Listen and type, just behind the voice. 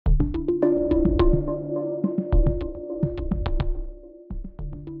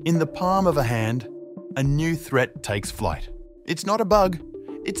In the palm of a hand, a new threat takes flight. It's not a bug,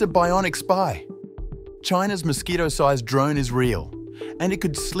 it's a bionic spy. China's mosquito-sized drone is real, and it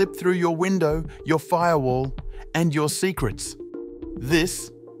could slip through your window, your firewall, and your secrets.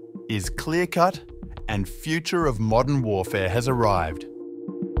 This is CLRCUT, and future of modern warfare has arrived.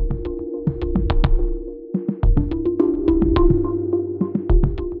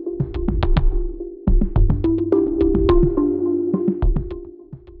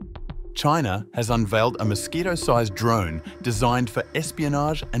 China has unveiled a mosquito-sized drone designed for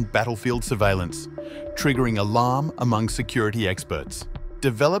espionage and battlefield surveillance, triggering alarm among security experts.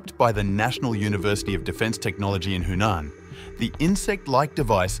 Developed by the National University of Defense Technology in Hunan, the insect-like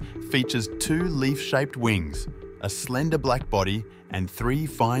device features 2 leaf-shaped wings, a slender black body, and 3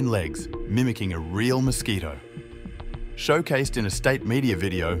 fine legs, mimicking a real mosquito. Showcased in a state media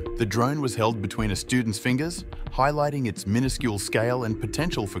video, the drone was held between a student's fingers, highlighting its minuscule scale and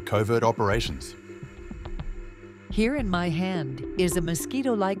potential for covert operations. Here in my hand is a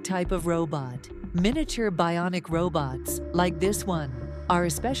mosquito-like type of robot. Miniature bionic robots, like this one, are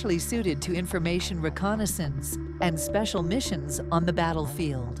especially suited to information reconnaissance and special missions on the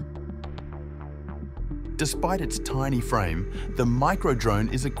battlefield. Despite its tiny frame, the micro-drone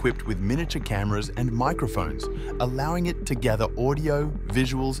is equipped with miniature cameras and microphones, allowing it to gather audio,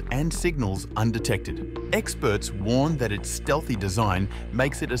 visuals, and signals undetected. Experts warn that its stealthy design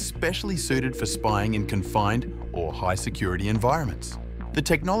makes it especially suited for spying in confined or high-security environments. The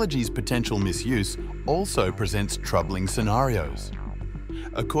technology's potential misuse also presents troubling scenarios.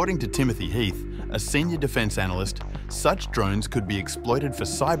 According to Timothy Heath, a senior defense analyst, such drones could be exploited for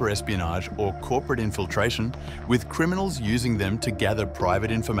cyber espionage or corporate infiltration, with criminals using them to gather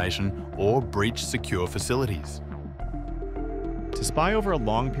private information or breach secure facilities. To spy over a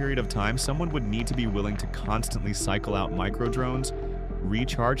long period of time, someone would need to be willing to constantly cycle out micro-drones,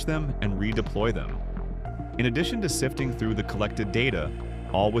 recharge them, and redeploy them. In addition to sifting through the collected data,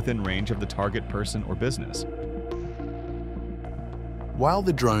 all within range of the target person or business. While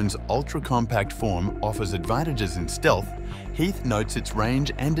the drone's ultra-compact form offers advantages in stealth, Heath notes its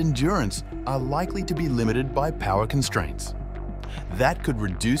range and endurance are likely to be limited by power constraints. That could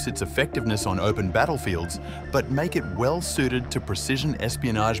reduce its effectiveness on open battlefields, but make it well-suited to precision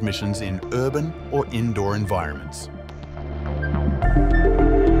espionage missions in urban or indoor environments.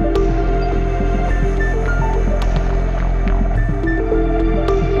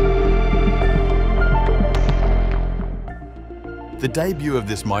 The debut of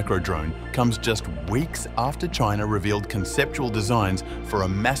this micro-drone comes just weeks after China revealed conceptual designs for a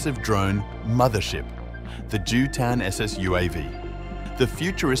massive drone, Mothership, the Jutan SS UAV. The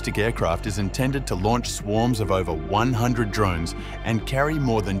futuristic aircraft is intended to launch swarms of over 100 drones and carry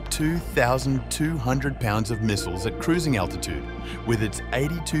more than 2,200 pounds of missiles at cruising altitude, with its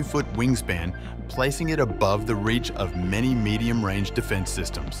 82-foot wingspan placing it above the reach of many medium-range defense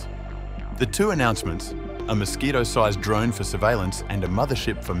systems. The 2 announcements, a mosquito-sized drone for surveillance and a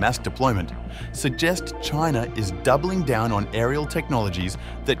mothership for mass deployment, suggest China is doubling down on aerial technologies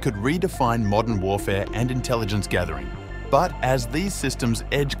that could redefine modern warfare and intelligence gathering. But as these systems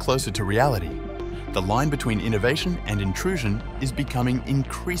edge closer to reality, the line between innovation and intrusion is becoming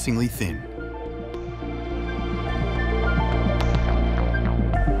increasingly thin.